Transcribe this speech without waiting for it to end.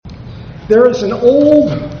There is an old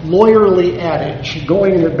lawyerly adage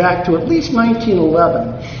going back to at least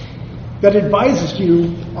 1911 that advises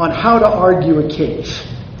you on how to argue a case.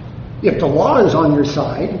 If the law is on your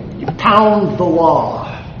side, you pound the law.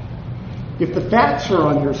 If the facts are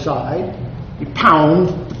on your side, you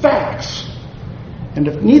pound the facts. And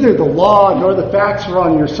if neither the law nor the facts are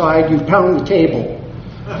on your side, you pound the table.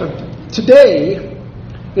 Today,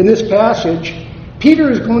 in this passage, Peter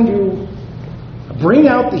is going to bring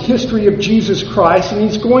out the history of Jesus Christ, and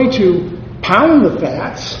he's going to pound the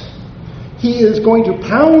facts. He is going to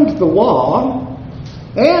pound the law,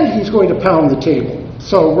 and he's going to pound the table.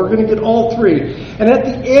 So we're going to get all three. And at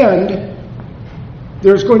the end,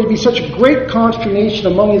 there's going to be such a great consternation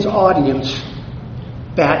among his audience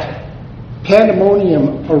that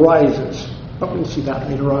pandemonium arises. But we'll see that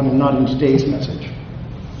later on and not in today's message.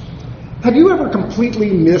 Have you ever completely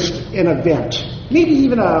missed an event? Maybe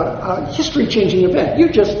even a history-changing event.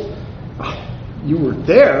 You were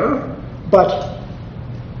there, but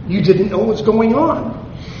you didn't know what was going on.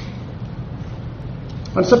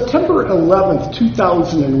 On September 11th,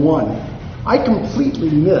 2001, I completely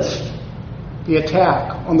missed the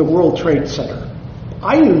attack on the World Trade Center.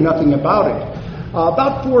 I knew nothing about it.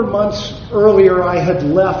 About 4 months earlier, I had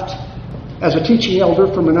left as a teaching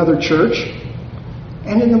elder from another church,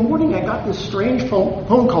 and in the morning I got this strange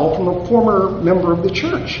phone call from a former member of the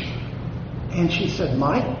church. And she said,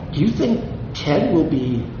 "Mike, do you think Ted will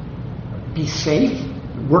be safe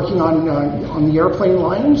working on the airplane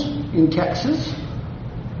lines in Texas?"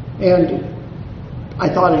 And I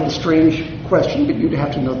thought it a strange question, but you'd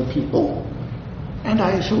have to know the people. And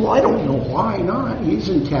I said, "Well, I don't know why not. He's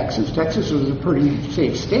in Texas. Texas is a pretty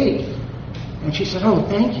safe state." And she said, "Oh,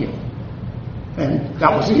 thank you." And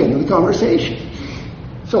that was the end of the conversation.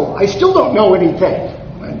 So I still don't know anything.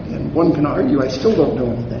 And one can argue I still don't know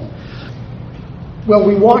anything. Well,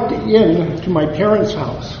 we walked in to my parents'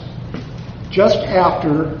 house just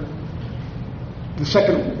after the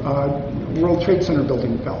second World Trade Center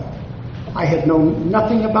building fell. I had known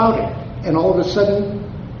nothing about it. And all of a sudden,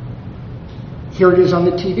 here it is on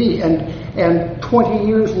the TV. And 20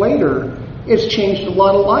 years later, it's changed a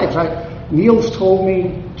lot of lives. Niels told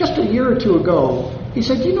me just a year or two ago, he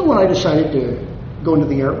said, "Do you know when I decided to go into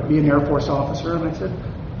be an Air Force officer?" And I said,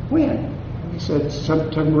 "When?" And he said,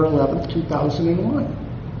 "September 11th, 2001.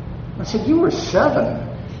 I said, "You were 7.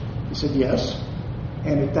 He said, "Yes.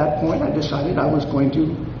 And at that point, I decided I was going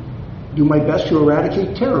to do my best to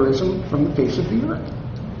eradicate terrorism from the face of the earth."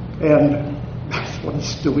 And that's what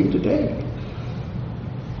he's doing today.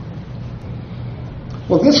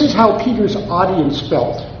 Well, this is how Peter's audience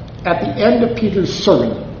felt at the end of Peter's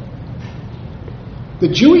sermon. The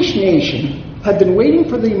Jewish nation had been waiting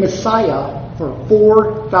for the Messiah for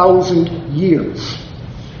 4,000 years.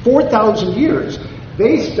 4,000 years.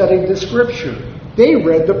 They studied the Scripture. They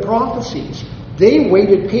read the prophecies. They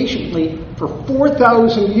waited patiently for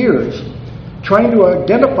 4,000 years, trying to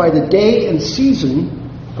identify the day and season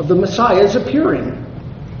of the Messiah's appearing.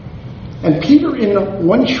 And Peter, in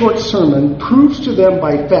one short sermon, proves to them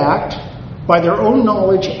by fact, by their own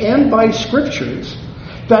knowledge, and by Scriptures,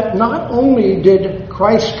 that not only did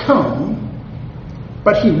Christ come,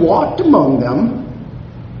 but he walked among them.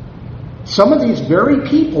 Some of these very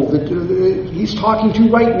people that he's talking to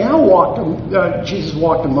right now Jesus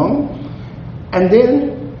walked among. And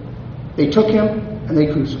then they took him and they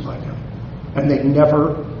crucified him. And they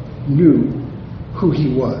never knew who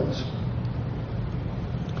he was.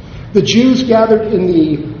 The Jews gathered in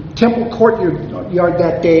the temple courtyard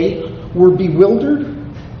that day were bewildered,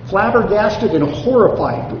 flabbergasted, and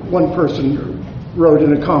horrified, one person wrote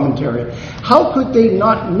in a commentary. How could they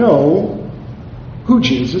not know who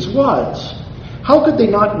Jesus was? How could they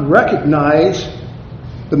not recognize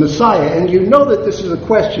the Messiah? And you know that this is a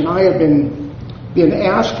question I have been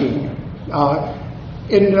asking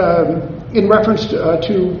in reference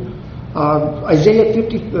to Isaiah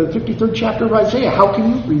 50, the 53rd chapter of Isaiah. How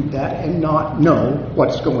can you read that and not know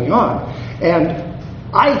what's going on? And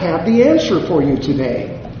I have the answer for you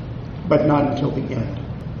today, but not until the end.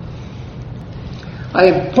 I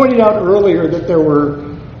have pointed out earlier that there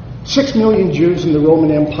were 6 million Jews in the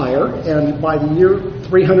Roman Empire, and by the year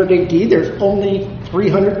 300 AD, there's only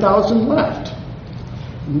 300,000 left.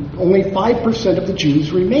 Only 5% of the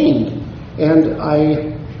Jews remained. And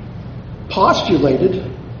I postulated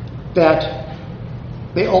that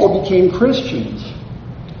they all became Christians.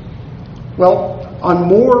 Well, on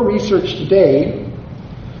more research today,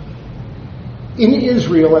 in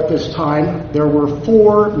Israel at this time, there were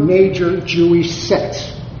 4 major Jewish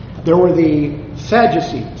sects. There were the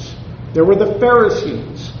Sadducees, there were the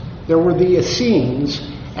Pharisees, there were the Essenes,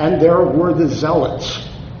 and there were the Zealots.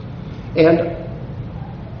 And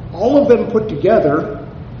all of them put together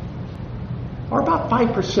are about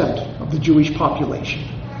 5% of the Jewish population.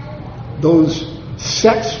 Those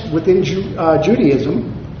sects within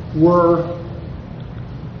Judaism were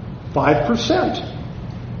 5%.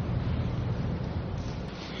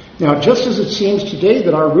 Now, just as it seems today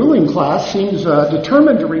that our ruling class seems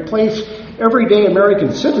determined to replace everyday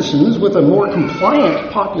American citizens with a more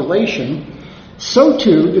compliant population, so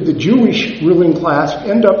too did the Jewish ruling class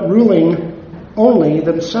end up ruling only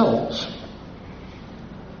themselves.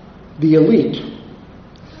 The elite.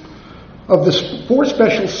 Of the 4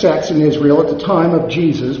 special sects in Israel at the time of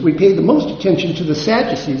Jesus, we paid the most attention to the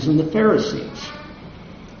Sadducees and the Pharisees.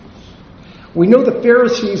 We know the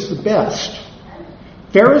Pharisees the best.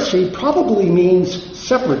 Pharisee probably means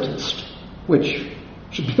separatist, which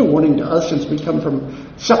should be a warning to us since we come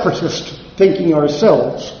from separatist thinking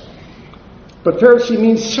ourselves. But Pharisee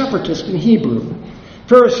means separatist in Hebrew.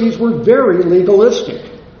 Pharisees were very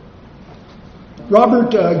legalistic.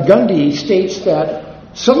 Robert Gundy states that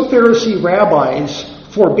some Pharisee rabbis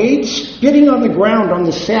forbade spitting on the ground on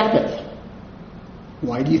the Sabbath.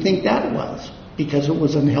 Why do you think that was? Because it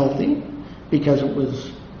was unhealthy? Because it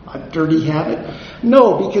was a dirty habit?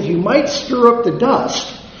 No, because you might stir up the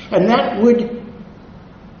dust, and that could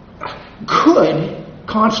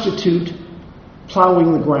constitute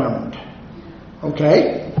plowing the ground.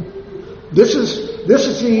 Okay? This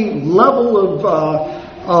is the level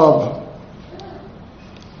of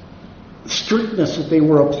strictness that they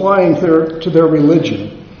were applying to their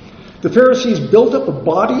religion. The Pharisees built up a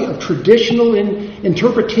body of traditional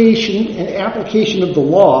interpretation and application of the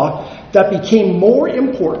law that became more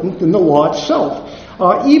important than the law itself.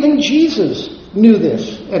 Even Jesus knew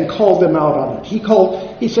this and called them out on it.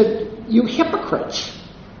 He said, "You hypocrites."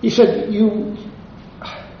 He said,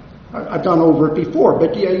 I've gone over it before,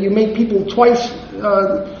 but you make people twice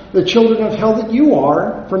the children of hell that you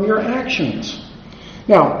are from your actions.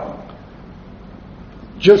 Now,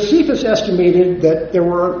 Josephus estimated that there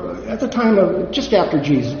were, at the time of, just after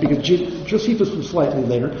Jesus, because Josephus was slightly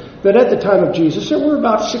later, that at the time of Jesus there were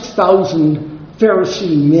about 6,000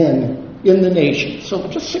 Pharisee men in the nation. So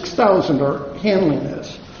just 6,000 are handling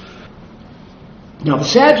this. Now the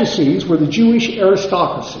Sadducees were the Jewish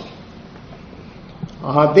aristocracy.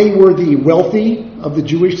 They were the wealthy of the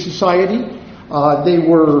Jewish society. They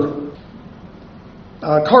were,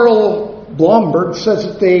 Karl Blomberg says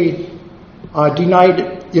that they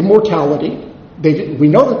denied immortality. We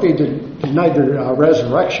know that they denied their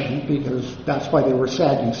resurrection, because that's why they were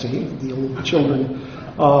sad, you see, the old children.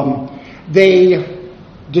 They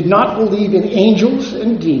did not believe in angels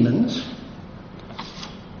and demons,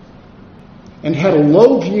 and had a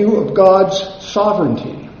low view of God's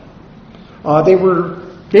sovereignty. They were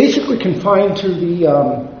basically confined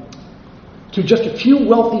to just a few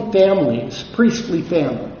wealthy families, priestly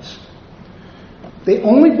families. They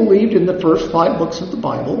only believed in the first 5 books of the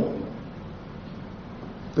Bible,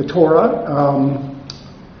 the Torah.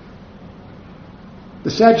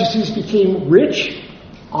 The Sadducees became rich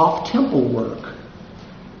off temple work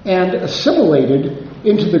and assimilated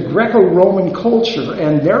into the Greco-Roman culture,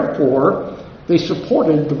 and therefore they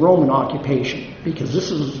supported the Roman occupation, because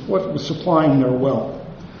this is what was supplying their wealth.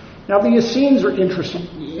 Now the Essenes are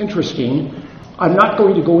interesting. I'm not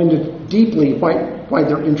going to go into deeply why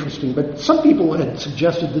they're interesting, but some people had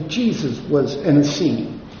suggested that Jesus was an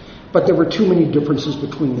Essene, but there were too many differences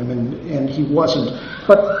between them, and he wasn't.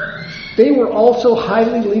 But they were also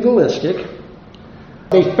highly legalistic.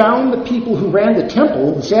 They found the people who ran the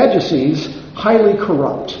temple, the Sadducees, highly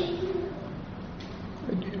corrupt.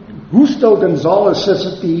 Justo Gonzalez says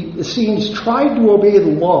that the Essenes tried to obey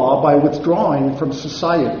the law by withdrawing from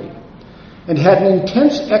society, and had an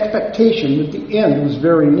intense expectation that the end was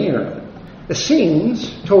very near. Essenes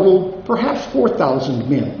totaled perhaps 4,000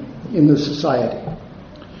 men in the society.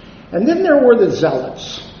 And then there were the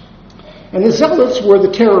Zealots. And the Zealots were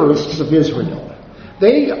the terrorists of Israel.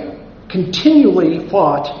 They continually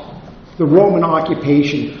fought the Roman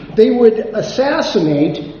occupation. They would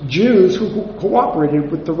assassinate Jews who cooperated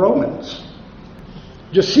with the Romans.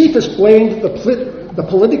 Josephus blamed the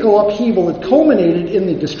political upheaval that culminated in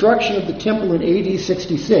the destruction of the temple in AD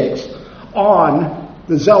 66 on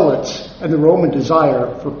the Zealots and the Roman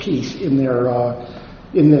desire for peace in their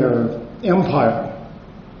empire.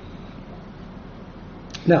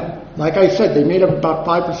 Now, like I said, they made up about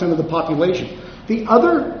 5% of the population. The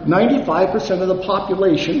other 95% of the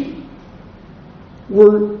population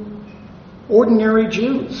were ordinary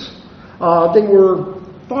Jews. They were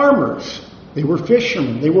farmers. They were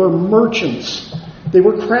fishermen. They were merchants. They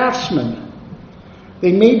were craftsmen.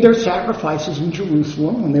 They made their sacrifices in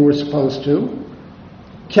Jerusalem when they were supposed to.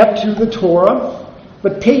 kept to the Torah,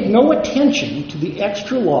 but paid no attention to the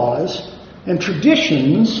extra laws and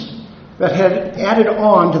traditions that had added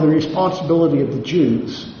on to the responsibility of the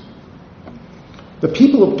Jews. The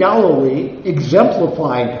people of Galilee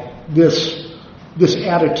exemplified this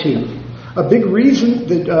attitude. A big reason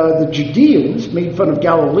that the Judeans made fun of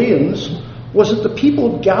Galileans was that the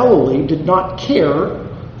people of Galilee did not care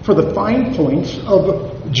for the fine points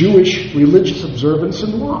of Jewish religious observance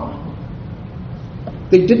and law.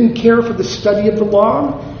 They didn't care for the study of the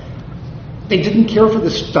law. They didn't care for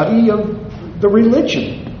the study of the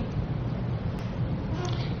religion.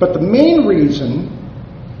 But the main reason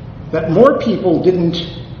that more people didn't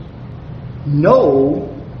know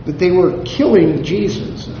that they were killing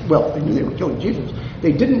Jesus, well, they knew they were killing Jesus,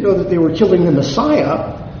 they didn't know that they were killing the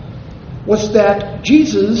Messiah, was that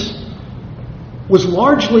Jesus was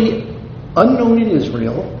largely unknown in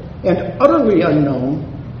Israel and utterly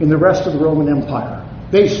unknown in the rest of the Roman Empire.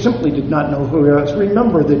 They simply did not know who he was.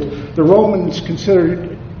 Remember that the Romans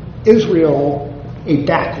considered Israel a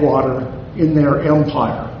backwater in their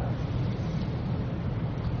empire.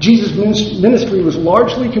 Jesus' ministry was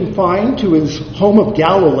largely confined to his home of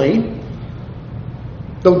Galilee.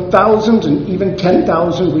 Though thousands and even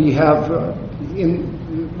 10,000 we have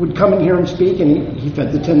would come in here and speak, and he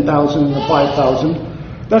fed the 10,000 and the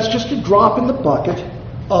 5,000. That's just a drop in the bucket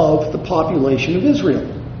of the population of Israel.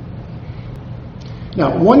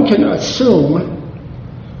 Now, one can assume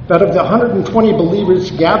that of the 120 believers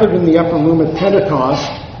gathered in the upper room at Pentecost,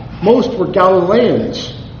 most were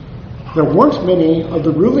Galileans. There weren't many of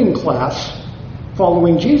the ruling class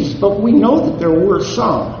following Jesus, but we know that there were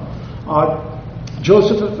some.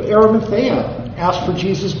 Joseph of Arimathea asked for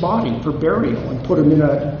Jesus' body for burial and put him in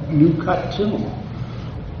a new-cut tomb.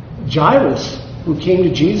 Jairus, who came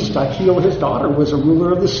to Jesus to heal his daughter, was a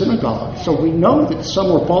ruler of the synagogue. So we know that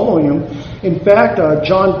some were following him. In fact,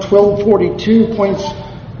 John 12:42 points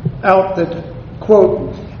out that,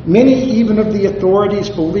 quote, many even of the authorities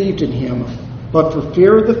believed in him, but for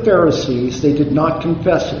fear of the Pharisees they did not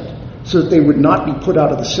confess it, so that they would not be put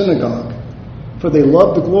out of the synagogue. For they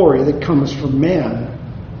love the glory that comes from man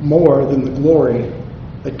more than the glory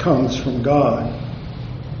that comes from God.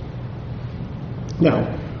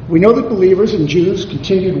 Now, we know that believers and Jews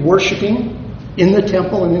continued worshiping in the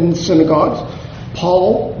temple and in the synagogues.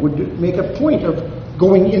 Paul would make a point of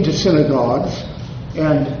going into synagogues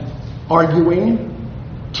and arguing,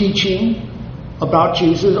 teaching about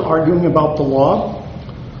Jesus, arguing about the law.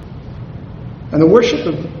 And the worship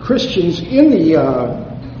of Christians in the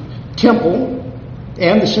temple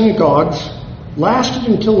and the synagogues lasted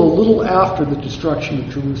until a little after the destruction of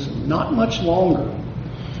Jerusalem, not much longer.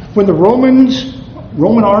 When the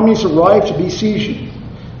Roman armies arrived to besiege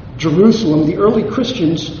Jerusalem, the early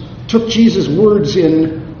Christians took Jesus' words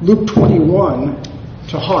in Luke 21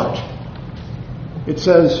 to heart. It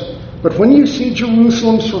says, but when you see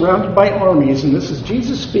Jerusalem surrounded by armies, and this is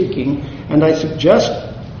Jesus speaking, and I suggest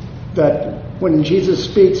that when Jesus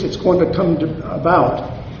speaks, it's going to come about.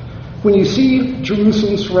 When you see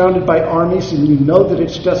Jerusalem surrounded by armies and you know that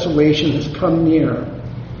its desolation has come near,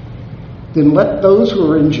 then let those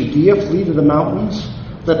who are in Judea flee to the mountains,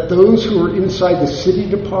 let those who are inside the city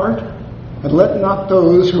depart, and let not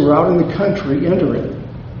those who are out in the country enter it.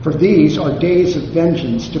 For these are days of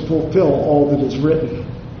vengeance to fulfill all that is written.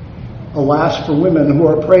 Alas for women who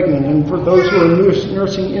are pregnant and for those who are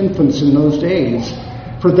nursing infants in those days.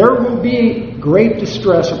 For there will be great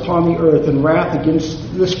distress upon the earth and wrath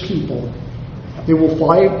against this people. They will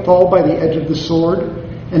fall by the edge of the sword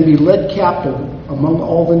and be led captive among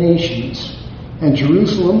all the nations. And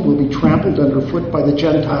Jerusalem will be trampled underfoot by the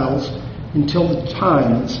Gentiles until the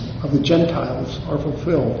times of the Gentiles are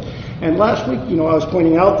fulfilled. And last week, I was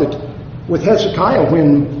pointing out that with Hezekiah,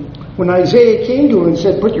 when Isaiah came to him and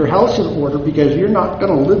said, put your house in order because you're not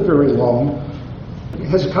going to live very long,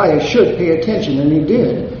 Hezekiah should pay attention, and he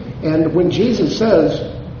did. And when Jesus says,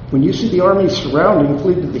 when you see the armies surrounding,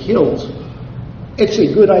 flee to the hills, it's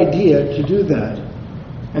a good idea to do that.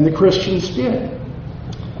 And the Christians did.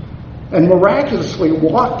 And miraculously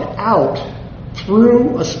walked out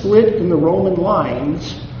through a split in the Roman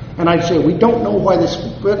lines. And I'd say we don't know why the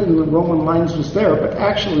split in the Roman lines was there, but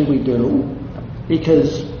actually we do,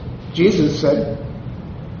 because Jesus said,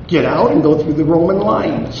 get out and go through the Roman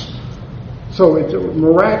lines. So it's a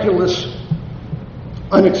miraculous,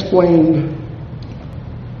 unexplained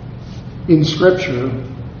in Scripture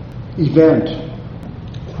event.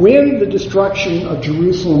 When the destruction of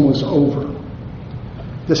Jerusalem was over,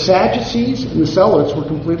 the Sadducees and the Zealots were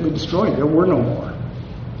completely destroyed. There were no more.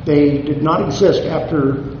 They did not exist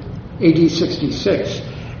after AD 66.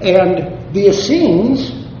 And the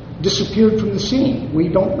Essenes disappeared from the scene. We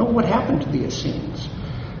don't know what happened to the Essenes.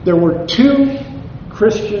 There were two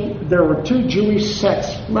Jewish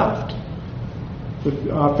sects left, the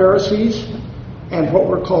Pharisees and what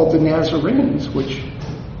were called the Nazarenes, which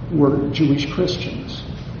were Jewish Christians.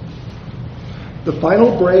 The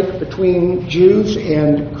final break between Jews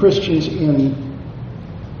and Christians in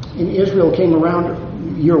Israel came around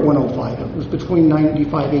year 105. It was between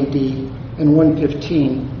 95 AD and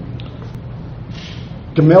 115.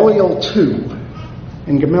 Gamaliel II,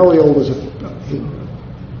 and Gamaliel was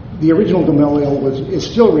the original Gamaliel is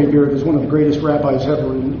still revered as one of the greatest rabbis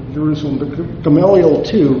ever in Jerusalem. But Gamaliel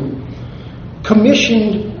II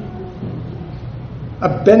commissioned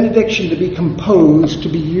a benediction to be composed to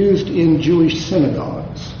be used in Jewish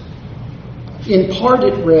synagogues. In part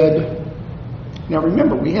it read, now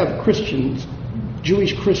remember, we have Christians,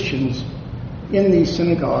 Jewish Christians in these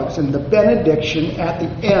synagogues, and the benediction at the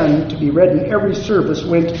end to be read in every service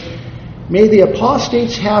went, "May the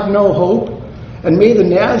apostates have no hope, and may the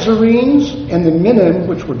Nazarenes and the Minim,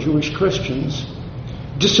 which were Jewish Christians,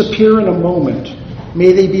 disappear in a moment.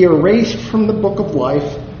 May they be erased from the book of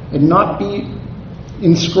life and not be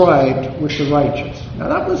inscribed with the righteous." Now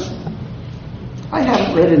I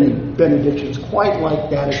haven't read any benedictions quite like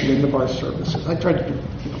that at the end of our services. I tried to do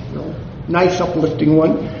a real nice uplifting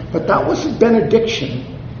one, but that was a benediction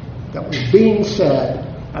that was being said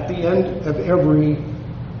at the end of every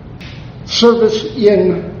service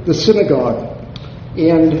in the synagogue.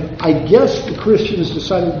 And I guess the Christians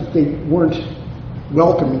decided that they weren't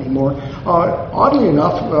welcome anymore. Oddly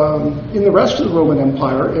enough, in the rest of the Roman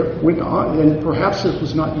Empire, it went on, and perhaps it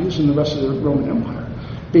was not used in the rest of the Roman Empire,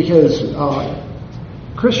 because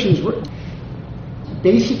Christians were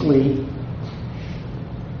basically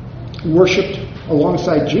worshipped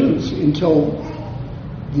alongside Jews until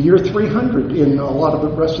the year 300 in a lot of the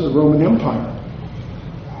rest of the Roman Empire.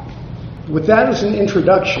 With that as an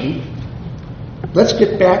introduction, let's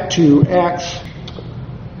get back to Acts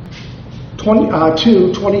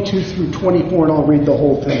 2:22 through 24, and I'll read the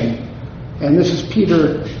whole thing. And this is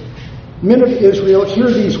Peter. "Men of Israel, hear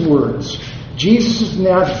these words. Jesus of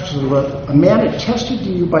Nazareth, a man attested to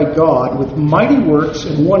you by God with mighty works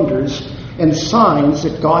and wonders and signs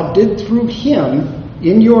that God did through him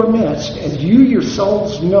in your midst, as you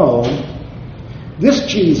yourselves know. This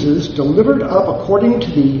Jesus, delivered up according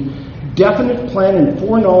to the definite plan and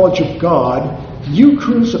foreknowledge of God, you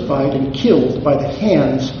crucified and killed by the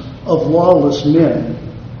hands of lawless men.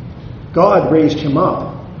 God raised him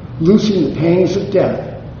up, loosing the pangs of death,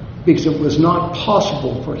 because it was not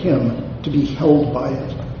possible for him to be held by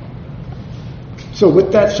it." So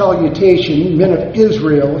with that salutation, men of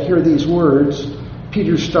Israel, hear these words.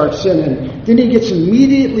 Peter starts in, and then he gets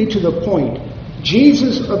immediately to the point.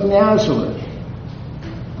 Jesus of Nazareth.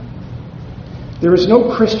 There is no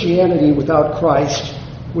Christianity without Christ,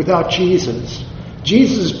 without Jesus.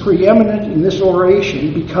 Jesus is preeminent in this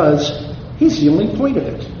oration because he's the only point of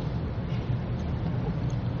it.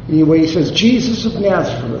 Anyway, he says, "Jesus of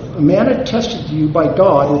Nazareth, a man attested to you by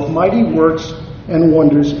God with mighty works and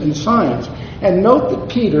wonders and signs." And note that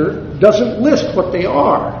Peter doesn't list what they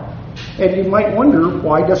are. And you might wonder,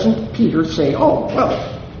 why doesn't Peter say, "Oh, well,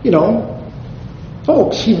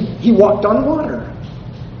 folks, he walked on water.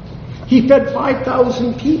 He fed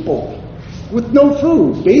 5,000 people with no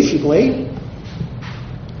food, basically.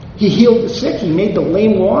 He healed the sick. He made the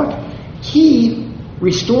lame walk. He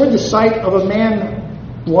restored the sight of a man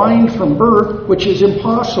blind from birth, which is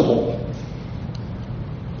impossible.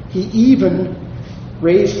 He even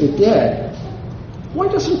raised the dead." Why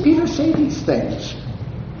doesn't Peter say these things?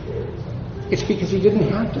 It's because he didn't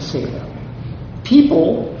have to say them.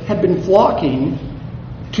 People had been flocking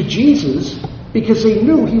to Jesus because they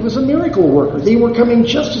knew he was a miracle worker. They were coming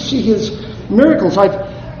just to see his miracles.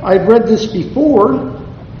 I've read this before,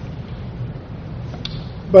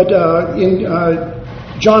 but in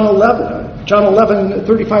John 11,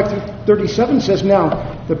 35 through 37 says, "Now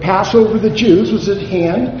the Passover of the Jews was at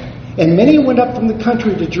hand, and many went up from the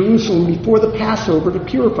country to Jerusalem before the Passover to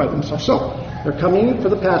purify themselves." So they're coming for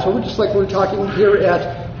the Passover, just like we're talking here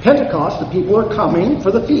at Pentecost. The people are coming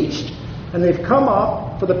for the feast, and they've come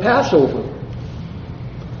up for the Passover.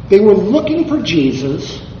 They were looking for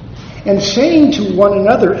Jesus and saying to one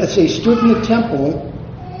another as they stood in the temple,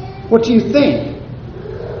 "What do you think?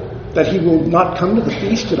 That he will not come to the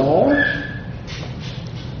feast at all?"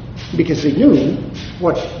 Because they knew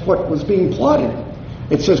what was being plotted.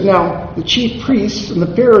 It says, "Now the chief priests and the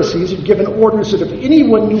Pharisees had given orders that if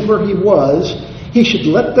anyone knew where he was, he should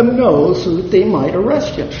let them know so that they might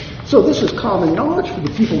arrest him." So this is common knowledge for the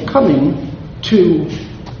people coming to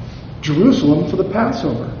Jerusalem for the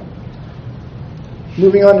Passover.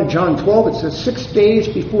 Moving on to John 12, it says, 6 days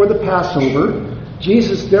before the Passover,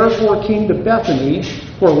 Jesus therefore came to Bethany,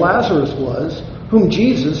 where Lazarus was, whom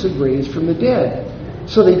Jesus had raised from the dead.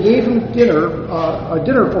 So they gave him a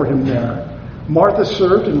dinner for him there. Martha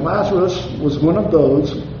served, and Lazarus was one of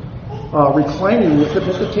those reclining with him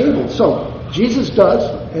at the table. So Jesus does,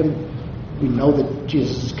 and we know that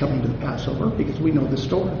Jesus is coming to the Passover because we know the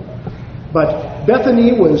story. But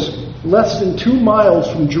Bethany was less than 2 miles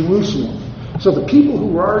from Jerusalem. So the people who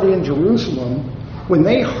were already in Jerusalem, when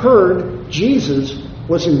they heard Jesus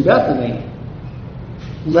was in Bethany,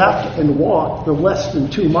 left and walked the less than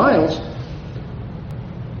 2 miles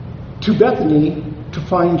to Bethany to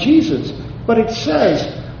find Jesus. But it says,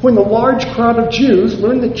 when the large crowd of Jews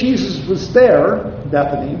learned that Jesus was there,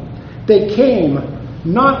 Bethany, they came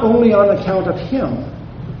not only on account of him,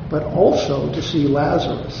 but also to see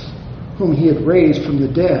Lazarus, whom he had raised from the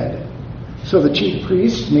dead. So the chief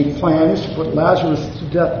priests made plans to put Lazarus to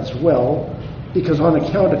death as well, because on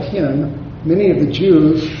account of him, many of the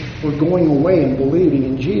Jews were going away and believing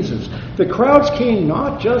in Jesus. The crowds came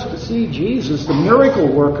not just to see Jesus, the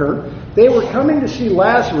miracle worker. They were coming to see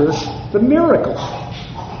Lazarus, the miracle.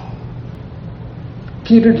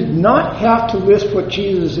 Peter did not have to list what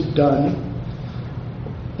Jesus had done,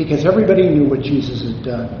 because everybody knew what Jesus had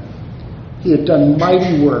done. He had done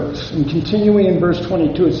mighty works. And continuing in verse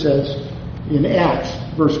 22, it says, in Acts,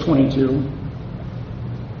 verse 22,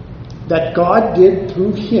 that God did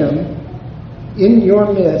through him in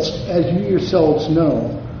your midst, as you yourselves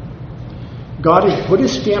know. God had put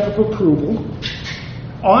his stamp of approval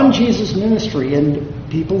on Jesus' ministry, and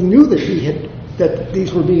people knew that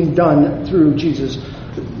these were being done through Jesus.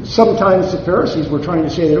 Sometimes the Pharisees were trying to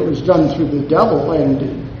say that it was done through the devil,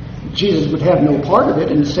 and Jesus would have no part of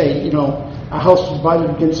it and say, a house divided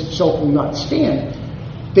against itself will not stand.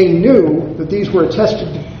 They knew that these were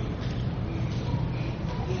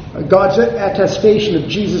God's attestation of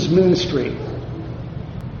Jesus' ministry.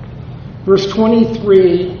 Verse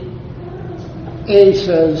 23a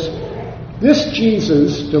says, this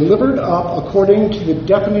Jesus delivered up according to the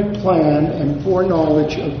definite plan and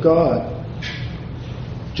foreknowledge of God.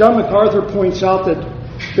 John MacArthur points out that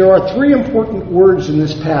there are 3 important words in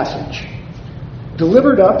this passage.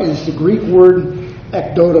 Delivered up is the Greek word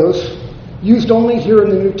ekdotos, used only here in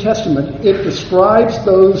the New Testament. It describes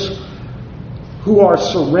those who are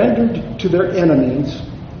surrendered to their enemies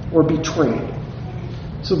or betrayed.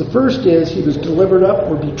 So the first is he was delivered up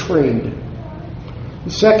or betrayed.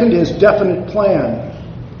 The second is definite plan.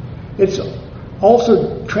 It's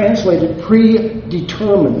also translated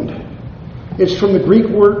predetermined. It's from the Greek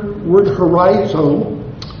word horizo,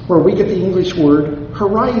 where we get the English word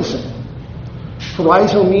horizon.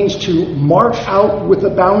 Horizo means to mark out with a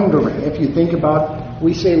boundary. If you think about,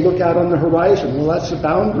 we say look out on the horizon. Well, that's the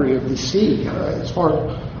boundary of the sea, as far,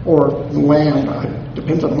 or the land. It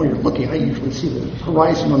depends on where you're looking. I usually see the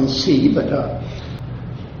horizon on the sea, but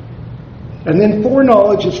and then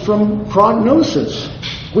foreknowledge is from prognosis,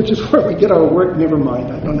 which is where we get our word. Never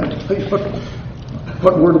mind, I don't have to tell you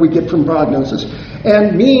what word we get from prognosis,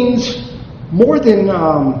 and means more than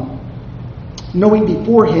knowing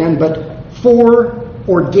beforehand, but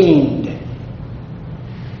foreordained.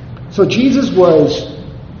 So Jesus was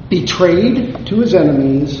betrayed to his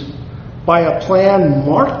enemies by a plan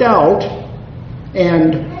marked out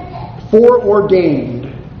and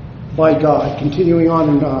foreordained by God. Continuing on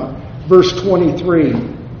in verse 23,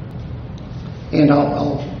 and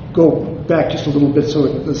I'll go back just a little bit so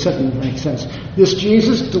the sentence makes sense. This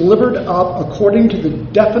Jesus delivered up according to the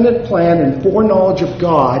definite plan and foreknowledge of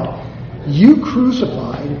God, you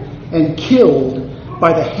crucified and killed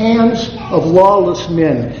by the hands of lawless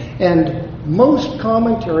men. And most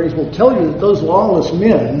commentaries will tell you that those lawless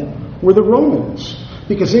men were the Romans,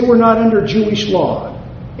 because they were not under Jewish law,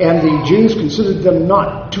 and the Jews considered them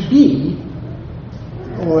not to be,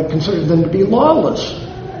 or considered them to be lawless.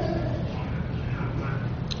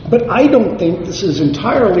 But I don't think this is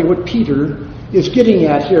entirely what Peter is getting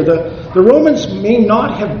at here. The Romans may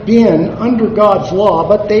not have been under God's law,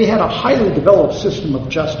 but they had a highly developed system of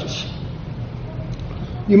justice.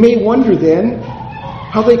 You may wonder then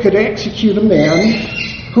how they could execute a man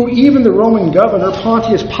who even the Roman governor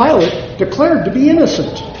Pontius Pilate declared to be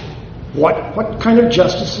innocent. What kind of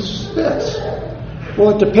justice is this?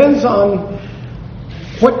 Well, it depends on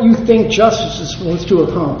what you think justice is supposed to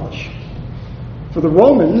accomplish. For the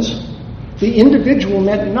Romans, the individual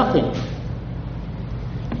meant nothing.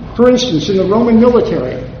 For instance, in the Roman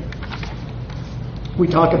military, we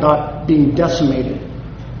talk about being decimated.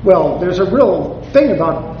 Well, there's a real thing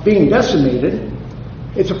about being decimated.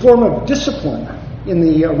 It's a form of discipline in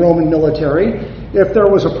the Roman military, If there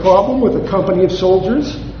was a problem with a company of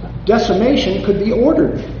soldiers, decimation could be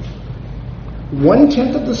ordered.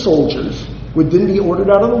 1/10 of the soldiers would then be ordered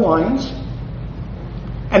out of the lines,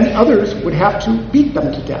 and the others would have to beat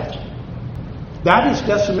them to death. That is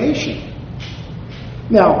decimation.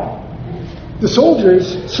 Now, the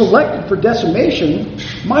soldiers selected for decimation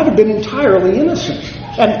might have been entirely innocent,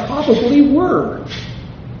 and probably were.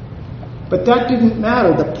 But that didn't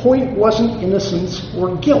matter. The point wasn't innocence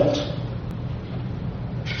or guilt.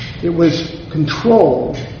 It was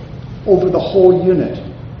control over the whole unit.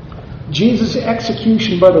 Jesus'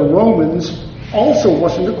 execution by the Romans also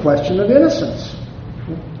wasn't a question of innocence.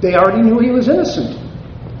 They already knew he was innocent.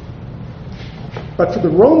 But for the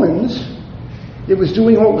Romans, it was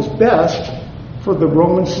doing what was best for the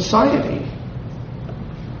Roman society.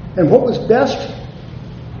 And what was best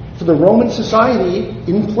for the Roman society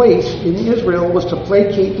in place in Israel was to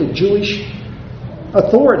placate the Jewish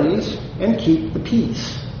authorities and keep the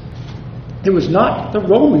peace. It was not the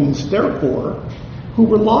Romans, therefore, who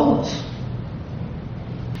were lawless,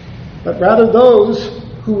 but rather those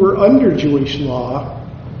who were under Jewish law,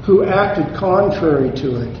 who acted contrary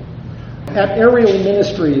to it. At Ariel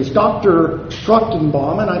Ministries, Dr.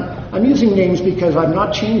 Fruchtenbaum, and I'm using names because I'm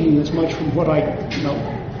not changing as much from what I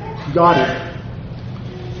got it.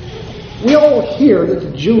 We all hear that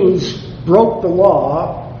the Jews broke the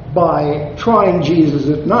law by trying Jesus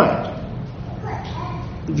at night.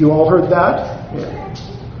 Have you all heard that? Yeah.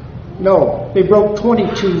 No, they broke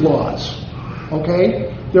 22 laws.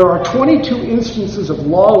 Okay? There are 22 instances of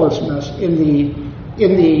lawlessness in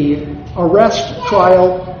the arrest,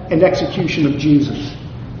 trial, and execution of Jesus.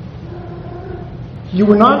 You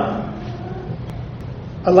were not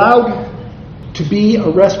allowed to be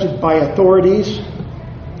arrested by authorities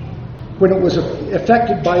when it was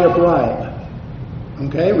affected by a bribe.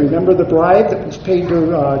 Okay, remember the bribe that was paid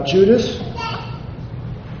to Judas?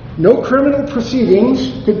 No criminal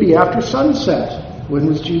proceedings could be after sunset. When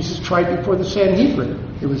was Jesus tried before the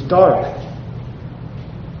Sanhedrin? It was dark.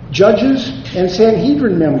 Judges and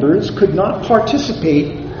Sanhedrin members could not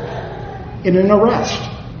participate in an arrest.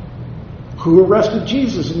 Who arrested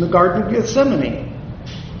Jesus in the Garden of Gethsemane?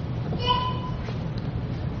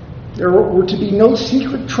 There were to be no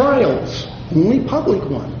secret trials, only public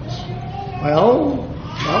ones. Well,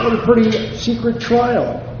 that was a pretty secret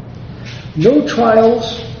trial. No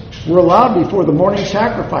trials were allowed before the morning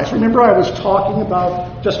sacrifice. Remember I was talking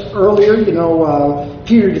about just earlier,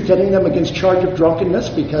 Peter defending them against charge of drunkenness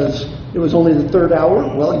because it was only the third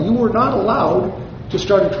hour? Well, you were not allowed to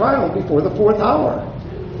start a trial before the fourth hour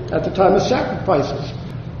at the time of sacrifices.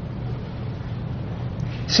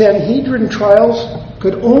 Sanhedrin trials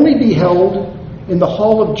could only be held in the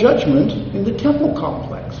hall of judgment in the temple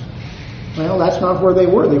complex. Well, that's not where they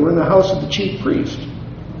were. They were in the house of the chief priest.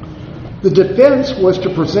 The defense was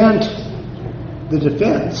to present the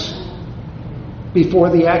defense before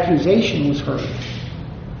the accusation was heard.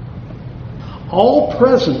 All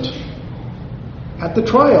present at the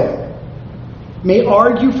trial may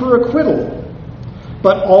argue for acquittal,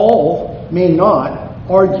 but all may not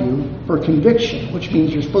argue for conviction, which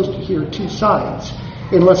means you're supposed to hear two sides,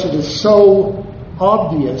 unless it is so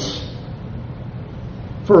obvious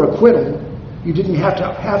for acquittal, you didn't have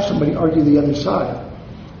to have somebody argue the other side.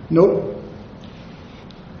 Nope.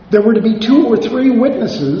 There were to be 2 or 3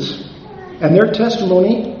 witnesses, and their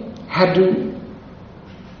testimony had to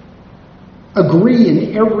agree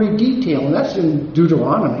in every detail, and that's in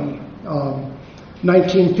Deuteronomy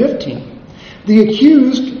 19:15. The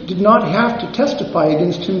accused did not have to testify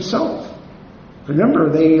against himself. Remember,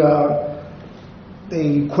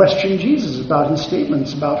 they questioned Jesus about his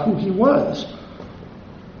statements about who he was.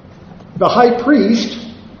 The high priest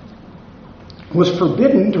was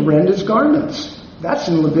forbidden to rend his garments. That's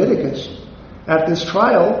in Leviticus. At this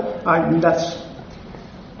trial, that's,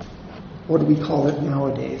 what do we call it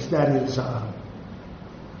nowadays? That is,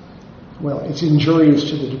 it's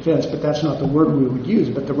injurious to the defense, but that's not the word we would use.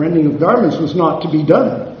 But the rending of garments was not to be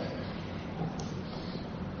done.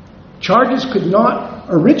 Charges could not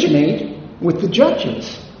originate with the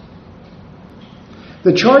judges.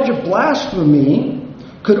 The charge of blasphemy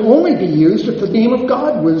could only be used if the name of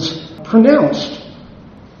God was pronounced.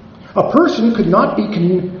 A person could not be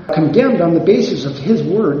condemned on the basis of his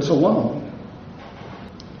words alone.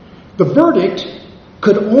 The verdict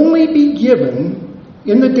could only be given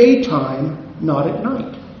in the daytime, not at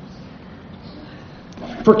night.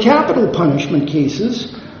 For capital punishment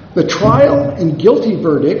cases, the trial and guilty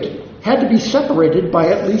verdict had to be separated by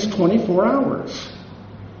at least 24 hours.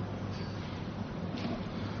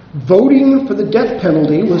 Voting for the death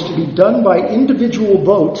penalty was to be done by individual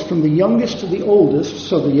votes from the youngest to the oldest,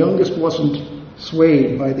 so the youngest wasn't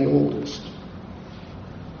swayed by the oldest.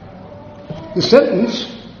 The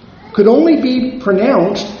sentence could only be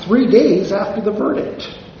pronounced 3 days after the verdict.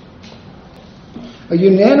 A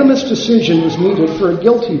unanimous decision was needed for a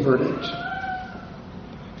guilty verdict.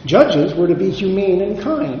 Judges were to be humane and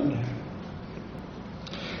kind.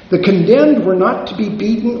 The condemned were not to be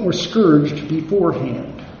beaten or scourged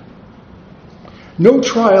beforehand. No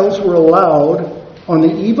trials were allowed on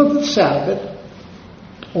the eve of the Sabbath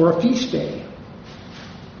or a feast day.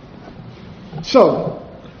 So,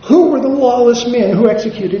 who were the lawless men who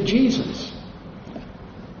executed Jesus?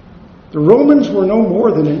 The Romans were no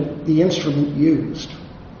more than the instrument used.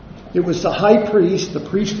 It was the high priest, the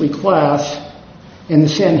priestly class, and the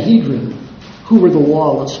Sanhedrin who were the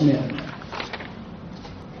lawless men.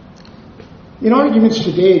 In arguments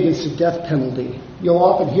today against the death penalty, you'll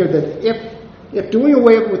often hear that if doing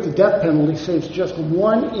away with the death penalty saves just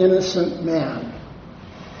one innocent man,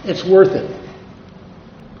 it's worth it.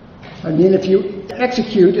 I mean, if you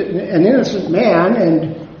execute an innocent man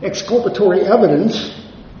and exculpatory evidence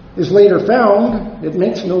is later found, it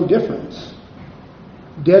makes no difference.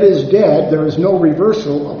 Dead is dead. There is no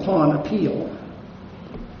reversal upon appeal.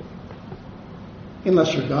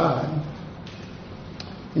 Unless you're God.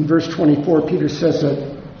 In verse 24, Peter says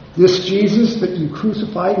that this Jesus that you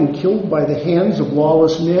crucified and killed by the hands of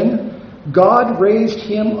lawless men, God raised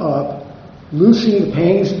him up, loosing the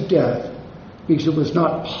pangs of death, because it was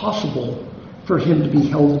not possible for him to be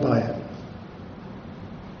held by it.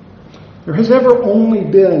 There has ever only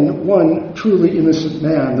been one truly innocent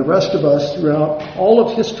man. The rest of us throughout all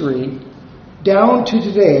of history, down to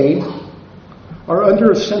today, are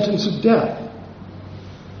under a sentence of death.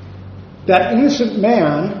 That innocent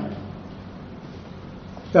man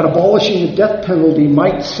that abolishing the death penalty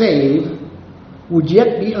might save would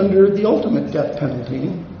yet be under the ultimate death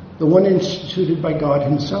penalty, the one instituted by God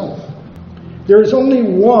himself. There is only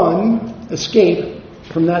one escape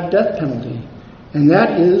from that death penalty, and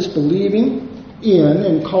that is believing in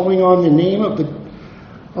and calling on the name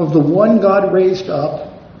of the one God raised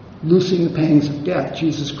up, loosing the pangs of death,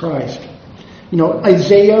 Jesus Christ. You know,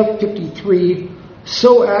 Isaiah 53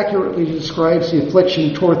 so accurately describes the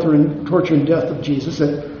affliction, torture, and death of Jesus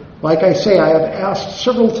that, like I say, I have asked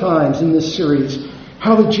several times in this series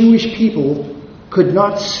how the Jewish people could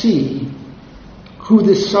not see who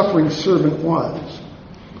this suffering servant was.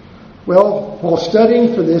 Well, while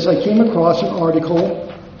studying for this, I came across an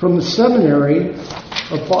article from the seminary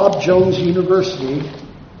of Bob Jones University,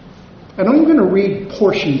 and I'm going to read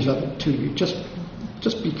portions of it to you, just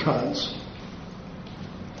because.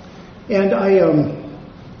 And I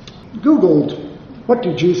Googled, what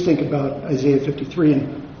do Jews think about Isaiah 53?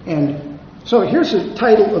 And so here's the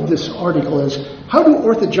title of this article is, How do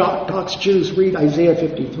Orthodox Jews read Isaiah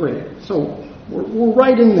 53? So we're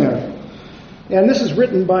right in there. And this is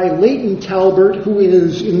written by Leighton Talbert, who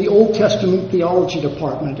is in the Old Testament Theology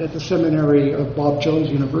Department at the seminary of Bob Jones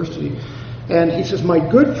University. And he says, my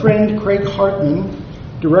good friend Craig Hartman,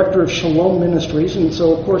 director of Shalom Ministries, and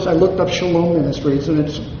so of course I looked up Shalom Ministries, and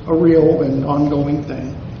it's a real and ongoing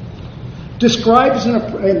thing, describes, and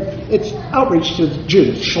it's outreach to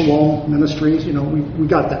Jews, Shalom Ministries, you know, we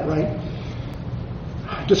got that right.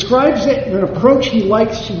 Describes it in an approach he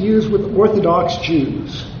likes to use with Orthodox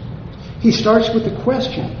Jews. He starts with a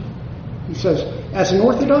question. He says, as an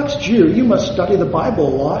Orthodox Jew, you must study the Bible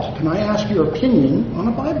a lot. Can I ask your opinion on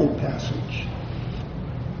a Bible passage?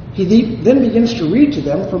 He then begins to read to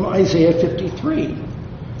them from Isaiah 53.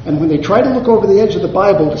 And when they try to look over the edge of the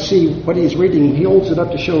Bible to see what he's reading, he holds it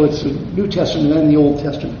up to show it's the New Testament and the Old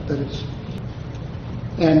Testament. So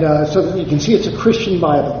that you can see it's a Christian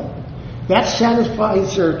Bible. That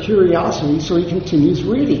satisfies their curiosity, so he continues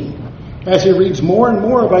reading. As he reads more and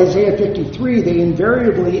more of Isaiah 53, they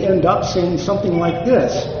invariably end up saying something like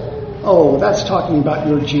this: oh, that's talking about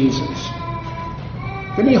your Jesus.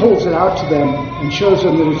 Then he holds it out to them and shows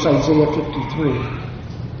them that it's Isaiah 53.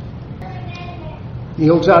 He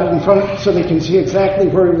holds out in front so they can see exactly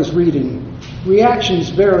where he was reading. Reactions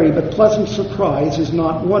vary, but pleasant surprise is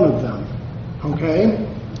not one of them. Okay?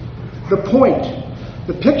 The point,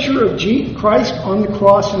 the picture of Christ on the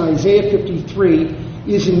cross in Isaiah 53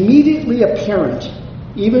 is immediately apparent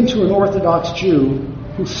even to an Orthodox Jew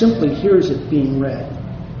who simply hears it being read.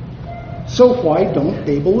 So why don't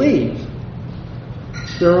they believe?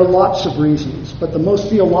 There are lots of reasons, but the most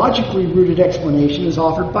theologically rooted explanation is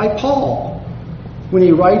offered by Paul when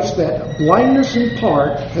he writes that blindness in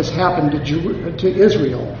part has happened to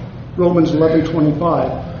Israel, Romans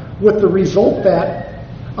 11:25, with the result that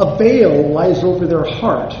a veil lies over their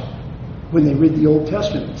heart when they read the Old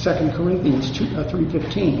Testament, 2 Corinthians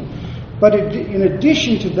 3:15. But in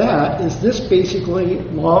addition to that is this basically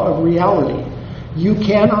law of reality. You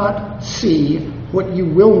cannot see what you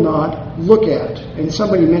will not look at. And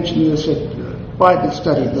somebody mentioned this at Bible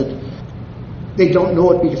study, that they don't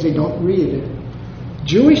know it because they don't read it.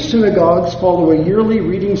 Jewish synagogues follow a yearly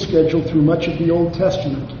reading schedule through much of the Old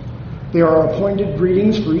Testament. There are appointed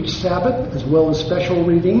readings for each Sabbath, as well as special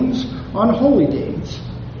readings on holy days.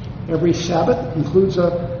 Every Sabbath includes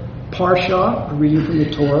a Parsha, a reading from the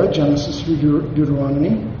Torah, Genesis through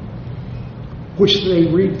Deuteronomy, which they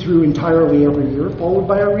read through entirely every year, followed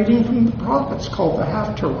by a reading from the prophets called the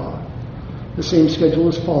Haftarah. The same schedule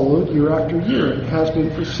is followed year after year. It has been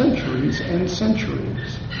for centuries and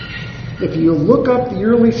centuries. If you look up the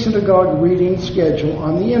yearly synagogue reading schedule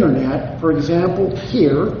on the internet, for example,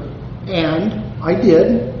 here, and I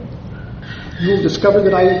did, you'll discover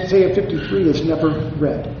that Isaiah 53 is never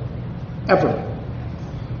read. Ever.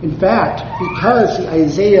 In fact, because the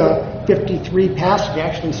Isaiah 53 passage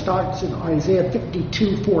actually starts in Isaiah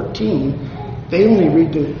 52:14, they only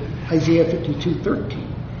read to Isaiah 52:13.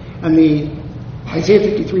 And the Isaiah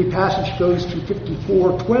 53 passage goes to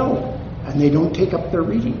 54:12, and they don't take up their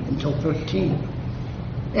reading until 13.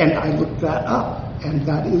 And I looked that up, and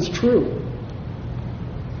that is true.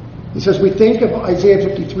 He says, we think of Isaiah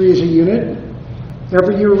 53 as a unit.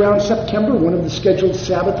 Every year around September, one of the scheduled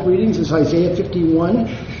Sabbath readings is Isaiah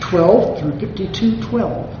 51:12 through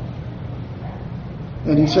 52:12.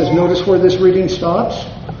 And he says, notice where this reading stops.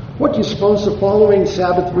 What do you suppose the following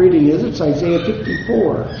Sabbath reading is? It's Isaiah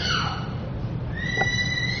 54.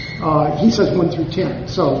 He says 1 through 10.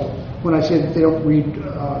 So when I say that they don't read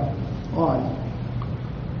on.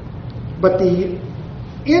 But the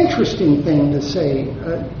interesting thing to say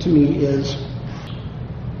to me is,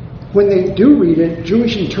 when they do read it,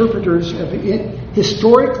 Jewish interpreters have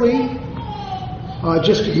historically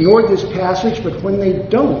just ignored this passage, but when they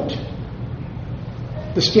don't,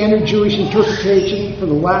 the standard Jewish interpretation for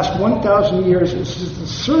the last 1,000 years is the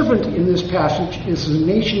servant in this passage is the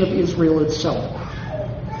nation of Israel itself.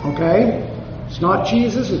 Okay? It's not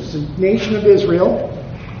Jesus, it's the nation of Israel,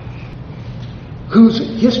 whose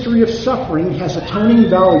history of suffering has atoning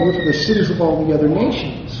value for the sins of all the other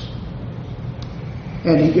nations.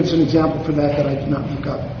 And he gives an example for that I did not look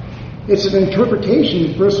up. It's an interpretation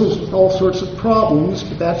that bristles with all sorts of problems,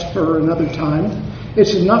 but that's for another time.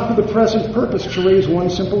 It's enough for the present purpose to raise one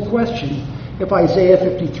simple question. If Isaiah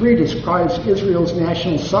 53 describes Israel's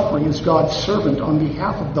national suffering as God's servant on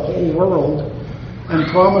behalf of the whole world and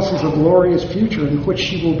promises a glorious future in which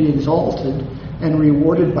she will be exalted and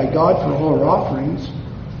rewarded by God for all her offerings,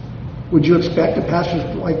 would you expect a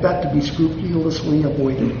passage like that to be scrupulously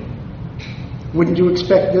avoided? Wouldn't you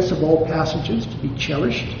expect this of all passages to be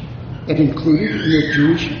cherished and included in the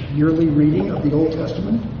Jewish yearly reading of the Old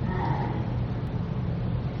Testament?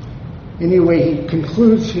 Anyway, he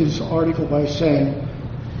concludes his article by saying,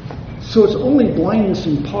 so it's only blindness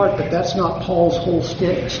in part, but that's not Paul's whole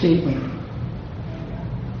statement.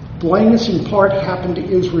 Blindness in part happened to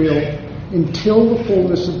Israel until the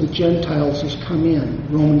fullness of the Gentiles has come in,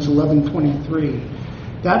 Romans 11:23.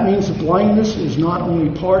 That means the blindness is not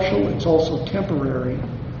only partial, it's also temporary,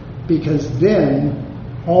 because then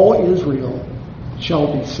all Israel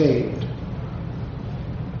shall be saved.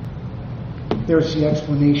 There's the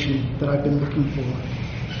explanation that I've been looking for.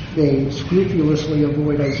 They scrupulously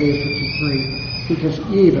avoid Isaiah 53 because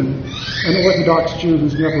even an Orthodox Jew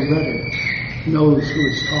who's never read it knows who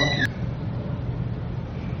it's talking.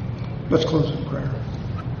 Let's close with prayer.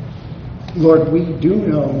 Lord, we do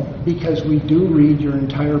know because we do read your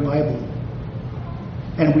entire Bible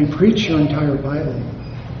and we preach your entire Bible.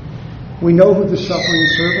 We know who the suffering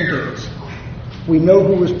servant is. We know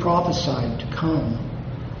who was prophesied to come.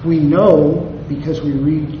 We know, because we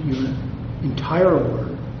read your entire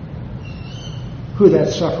word, who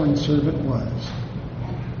that suffering servant was.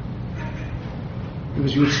 It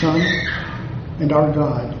was your Son and our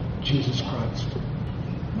God, Jesus Christ.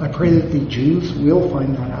 I pray that the Jews will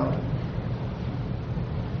find that out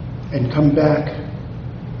and come back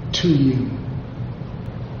to you.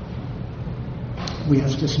 We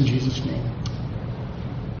ask this in Jesus' name.